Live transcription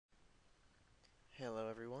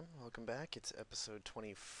everyone. Welcome back. It's episode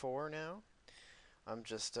 24 now. I'm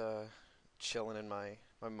just chilling in my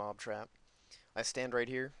mob trap. I stand right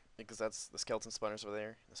here because that's the skeleton spawners over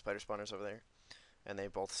there, the spider spawners over there, and they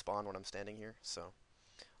both spawn when I'm standing here. So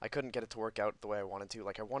I couldn't get it to work out the way I wanted to.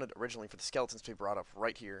 Like I wanted originally for the skeletons to be brought up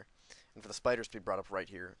right here, and for the spiders to be brought up right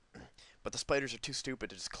here. But the spiders are too stupid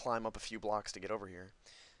to just climb up a few blocks to get over here.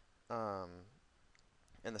 Um,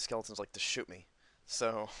 and the skeletons like to shoot me.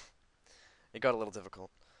 So it got a little difficult.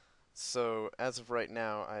 So as of right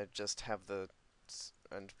now, I just have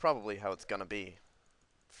and probably how it's gonna be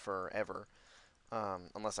forever,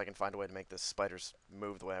 unless I can find a way to make the spiders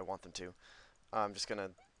move the way I want them to. I'm just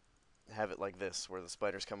gonna have it like this, where the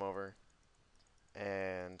spiders come over,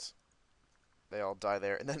 and they all die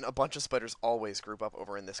there, and then a bunch of spiders always group up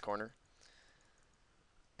over in this corner,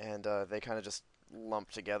 and they kind of just lump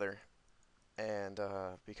together and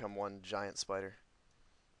become one giant spider,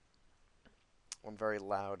 one very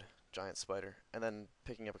loud giant spider. And then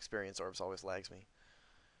picking up experience orbs always lags me.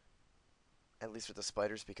 At least with the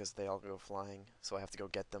spiders because they all go flying, so I have to go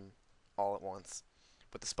get them all at once.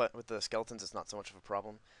 With the skeletons, it's not so much of a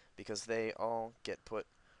problem because they all get put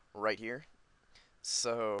right here,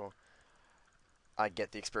 so I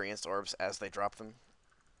get the experienced orbs as they drop them,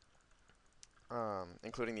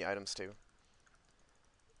 including the items too.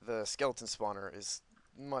 The skeleton spawner is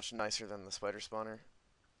much nicer than the spider spawner,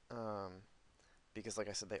 um, because like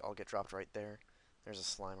I said, they all get dropped right there. There's a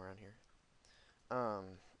slime around here. Um,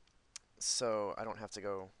 so I don't have to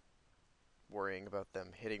go worrying about them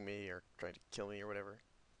hitting me or trying to kill me or whatever.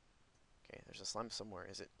 Okay, there's a slime somewhere.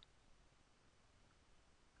 Is it?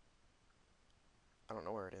 I don't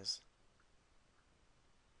know where it is.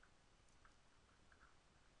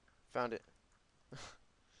 Found it.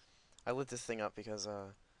 I lit this thing up because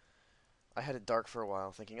I had it dark for a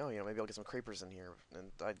while, thinking, oh, maybe I'll get some creepers in here,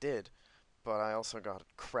 and I did, but I also got a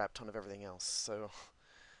crap ton of everything else, so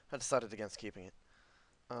I decided against keeping it.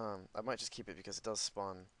 I might just keep it because it does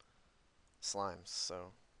spawn slimes,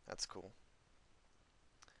 so that's cool.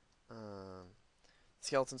 Um,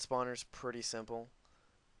 Skeleton spawner's pretty simple.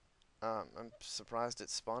 I'm surprised it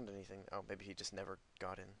spawned anything. Oh, maybe he just never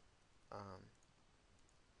got in. Um,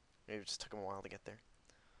 Maybe it just took him a while to get there.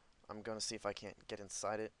 I'm gonna see if I can't get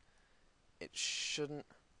inside it. It shouldn't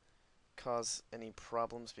cause any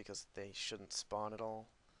problems because they shouldn't spawn at all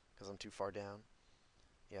because I'm too far down.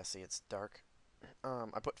 Yeah, see, it's dark.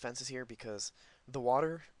 I put fences here because the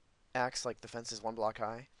water acts like the fence is 1 block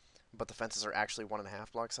high, but the fences are actually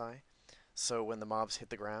 1.5 blocks high. So when the mobs hit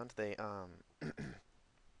the ground, they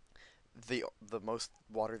the most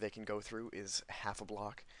water they can go through is half a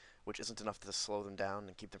block, which isn't enough to slow them down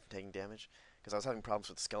and keep them from taking damage. Because I was having problems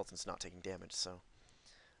with the skeletons not taking damage, so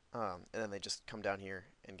and then they just come down here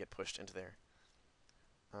and get pushed into there.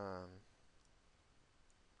 Um,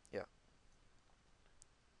 yeah,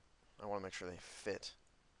 I want to make sure they fit.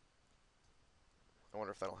 I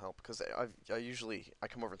wonder if that'll help because I usually I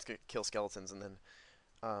come over and kill skeletons and then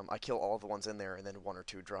I kill all the ones in there and then 1 or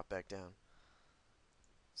 2 drop back down.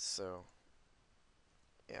 So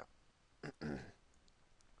yeah,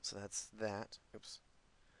 so that's that. Oops,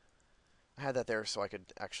 I had that there so I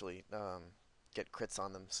could actually get crits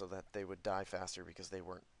on them so that they would die faster because they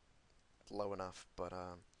weren't low enough. But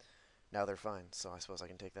now they're fine, so I suppose I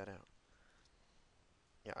can take that out.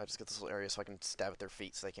 Yeah, I just get this little area so I can stab at their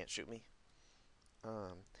feet so they can't shoot me.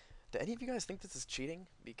 Um, do any of you guys think this is cheating?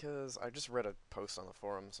 Because I just read a post on the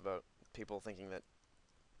forums about people thinking that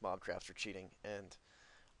mob traps are cheating, and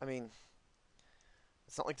I mean,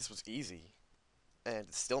 it's not like this was easy, and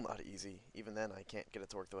it's still not easy. Even then, I can't get it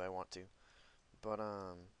to work the way I want to. But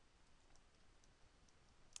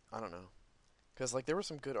I don't know, because like there were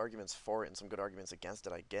some good arguments for it and some good arguments against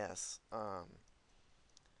it, I guess.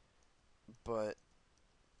 But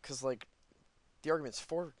because like the arguments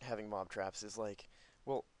for having mob traps is like,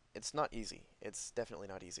 well, it's not easy. It's definitely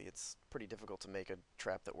not easy. It's pretty difficult to make a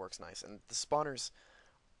trap that works nice, and the spawners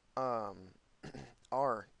um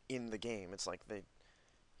are in the game. It's like you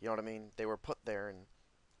know what I mean? They were put there, and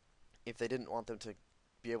if they didn't want them to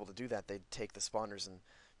be able to do that, they'd take the spawners and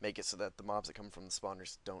make it so that the mobs that come from the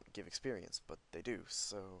spawners don't give experience, but they do.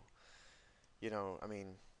 So, I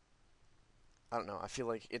mean, I don't know. I feel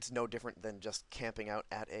like it's no different than just camping out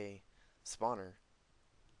at a spawner.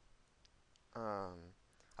 Um,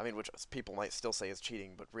 I mean, which people might still say is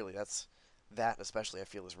cheating, but really that especially I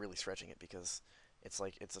feel is really stretching it because it's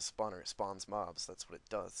like it's a spawner. It spawns mobs. That's what it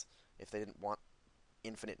does. If they didn't want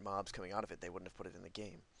infinite mobs coming out of it, they wouldn't have put it in the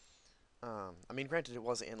game. I mean, granted, it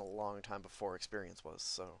was in a long time before experience was,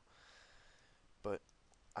 so, but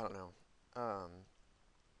I don't know. Um,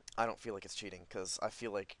 I don't feel like it's cheating because I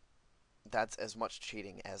feel like that's as much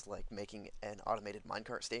cheating as like making an automated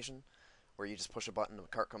minecart station, where you just push a button, and a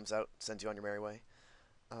cart comes out, sends you on your merry way.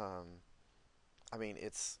 Um, I mean,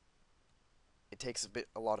 it takes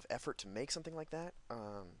a lot of effort to make something like that.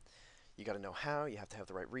 You got to know how. You have to have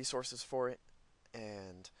the right resources for it,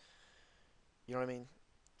 and you know what I mean.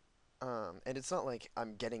 And it's not like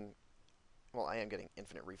I'm getting, well, I am getting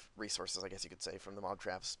infinite resources, I guess you could say, from the mob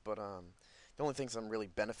traps. But the only things I'm really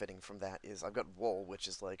benefiting from that is I've got wool, which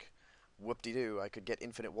is like, whoop-de-doo. I could get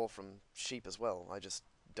infinite wool from sheep as well. I just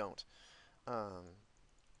don't. Um,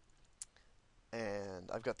 and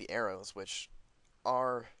I've got the arrows, which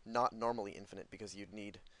are not normally infinite because you'd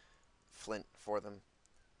need flint for them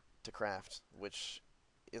to craft, which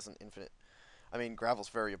isn't infinite. I mean, gravel's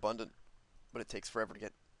very abundant, but it takes forever to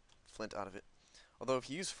get flint out of it. Although if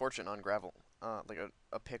you use fortune on gravel, like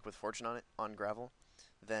a pick with fortune on it on gravel,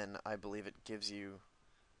 then I believe it gives you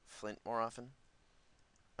flint more often.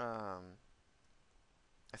 Um,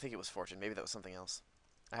 I think it was fortune. Maybe that was something else.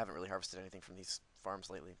 I haven't really harvested anything from these farms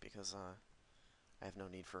lately because I have no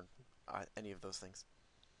need for any of those things.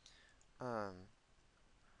 Um,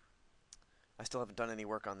 I still haven't done any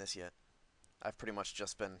work on this yet. I've pretty much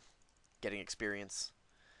just been getting experience.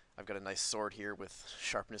 I've got a nice sword here with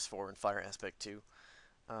sharpness 4 and fire aspect 2.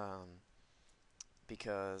 Um,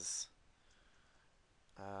 because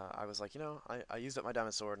I was like, I used up my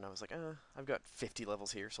diamond sword and I was like, I've got 50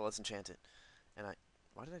 levels here, so let's enchant it. And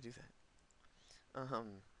why did I do that?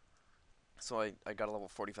 So I got a level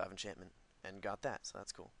 45 enchantment and got that, so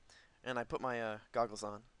that's cool. And I put my goggles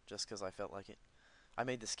on just because I felt like it. I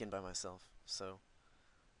made the skin by myself, so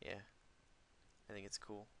yeah, I think it's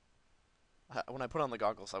cool. When I put on the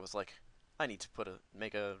goggles, I was like, I need to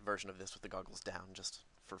make a version of this with the goggles down just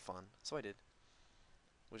for fun. So I did,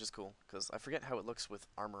 which is cool because I forget how it looks with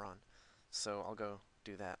armor on. So I'll go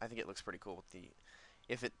do that. I think it looks pretty cool with the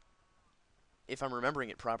if it if I'm remembering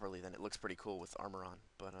it properly, then it looks pretty cool with armor on.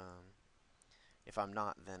 But if I'm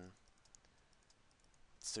not, then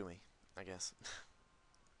sue me, I guess.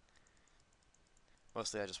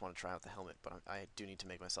 Mostly I just want to try out the helmet, but I do need to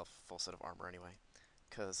make myself a full set of armor anyway,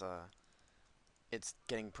 because it's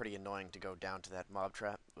getting pretty annoying to go down to that mob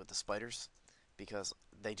trap with the spiders, because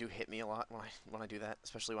they do hit me a lot when I do that,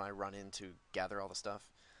 especially when I run in to gather all the stuff.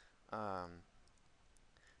 Um,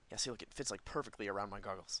 yeah, see, look, it fits like perfectly around my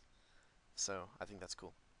goggles, so I think that's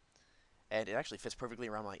cool. And it actually fits perfectly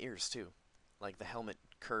around my ears too, like the helmet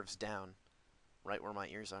curves down right where my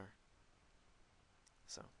ears are.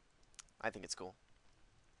 So I think it's cool.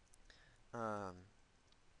 Um,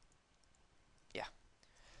 yeah.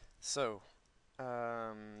 So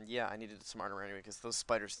yeah, I needed some armor anyway because those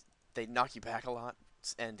spiders they knock you back a lot,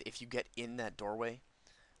 and if you get in that doorway,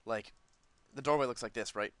 like the doorway looks like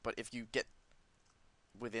this, right? But if you get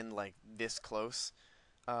within like this close,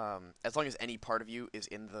 as long as any part of you is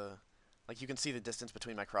in the, like you can see the distance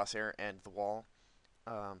between my crosshair and the wall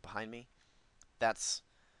behind me. That's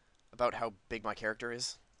about how big my character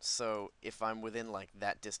is. So if I'm within like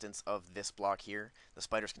that distance of this block here, the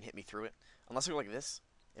spiders can hit me through it. Unless they're like this,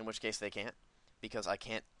 in which case they can't, because I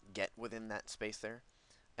can't get within that space there,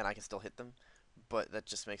 and I can still hit them. But that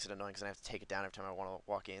just makes it annoying because I have to take it down every time I want to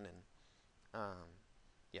walk in, and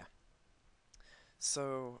yeah.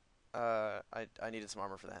 So I needed some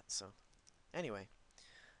armor for that. So anyway,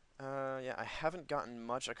 yeah, I haven't gotten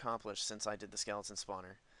much accomplished since I did the skeleton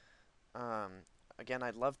spawner. Um, Again,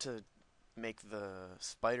 I'd love to make the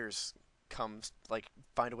spiders come, like,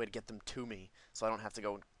 find a way to get them to me so I don't have to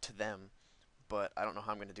go to them, but I don't know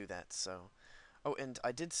how I'm going to do that, so. Oh, and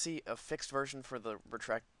I did see a fixed version for the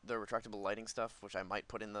retractable lighting stuff, which I might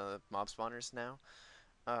put in the mob spawners now,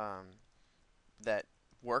 um, that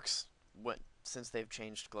works since they've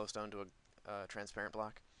changed glowstone to a transparent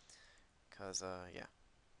block, because, yeah.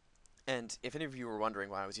 And if any of you were wondering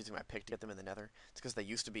why I was using my pick to get them in the nether, it's because they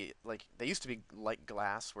used to be like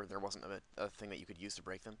glass where there wasn't a thing that you could use to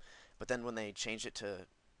break them. But then when they changed it to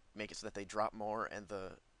make it so that they drop more and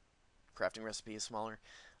the crafting recipe is smaller,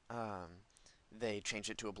 they changed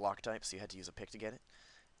it to a block type, so you had to use a pick to get it.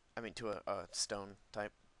 I mean, to a stone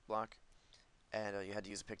type block, and you had to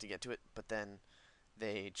use a pick to get to it. But then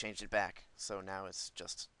they changed it back, so now it's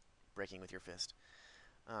just breaking with your fist.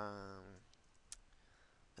 Um,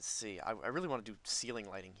 Let's see. I really want to do ceiling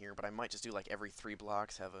lighting here, but I might just do like every 3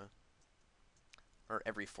 blocks have a, or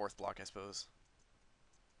every fourth block, I suppose.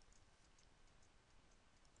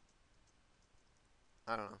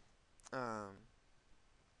 I don't know.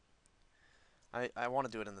 I want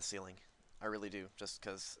to do it in the ceiling. I really do, just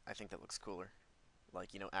because I think that looks cooler. Like,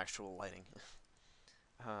 actual lighting.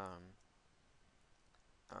 um,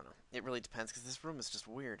 I don't know. It really depends because this room is just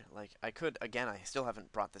weird. Like I could again, I still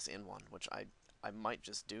haven't brought this in one, which I might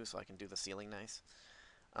just do so I can do the ceiling nice.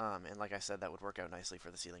 And like I said, that would work out nicely for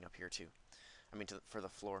the ceiling up here too. I mean, for the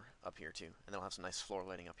floor up here too, and then I'll have some nice floor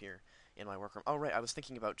lighting up here in my workroom. Oh right, I was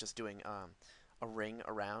thinking about just doing a ring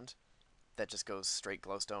around that just goes straight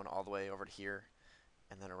glowstone all the way over to here,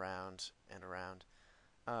 and then around and around.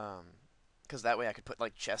 Because that way I could put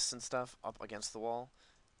like chests and stuff up against the wall,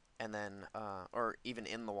 and then or even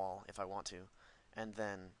in the wall if I want to, and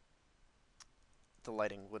then the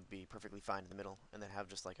lighting would be perfectly fine in the middle, and then have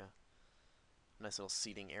just like a nice little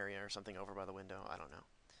seating area or something over by the window. I don't know.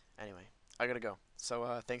 Anyway, I gotta go.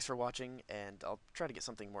 So thanks for watching, and I'll try to get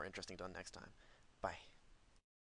something more interesting done next time. Bye.